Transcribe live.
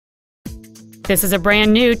This is a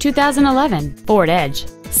brand new 2011 Ford Edge.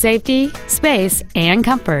 Safety, space, and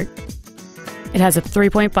comfort. It has a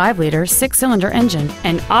 3.5-liter six-cylinder engine,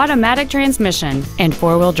 an automatic transmission, and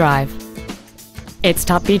four-wheel drive. Its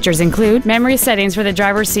top features include memory settings for the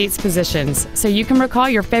driver's seat's positions, so you can recall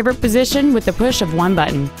your favorite position with the push of one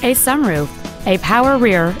button, a sunroof, a power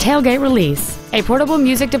rear tailgate release, a portable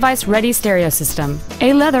music device ready stereo system,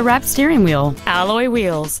 a leather-wrapped steering wheel, alloy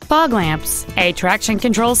wheels, fog lamps, a traction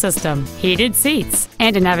control system, heated seats,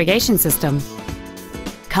 and a navigation system.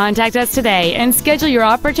 Contact us today and schedule your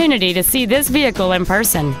opportunity to see this vehicle in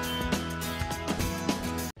person.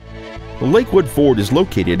 Lakewood Ford is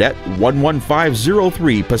located at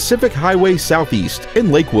 11503 Pacific Highway Southeast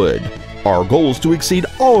in Lakewood. Our goal is to exceed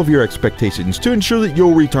all of your expectations to ensure that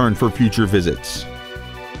you'll return for future visits.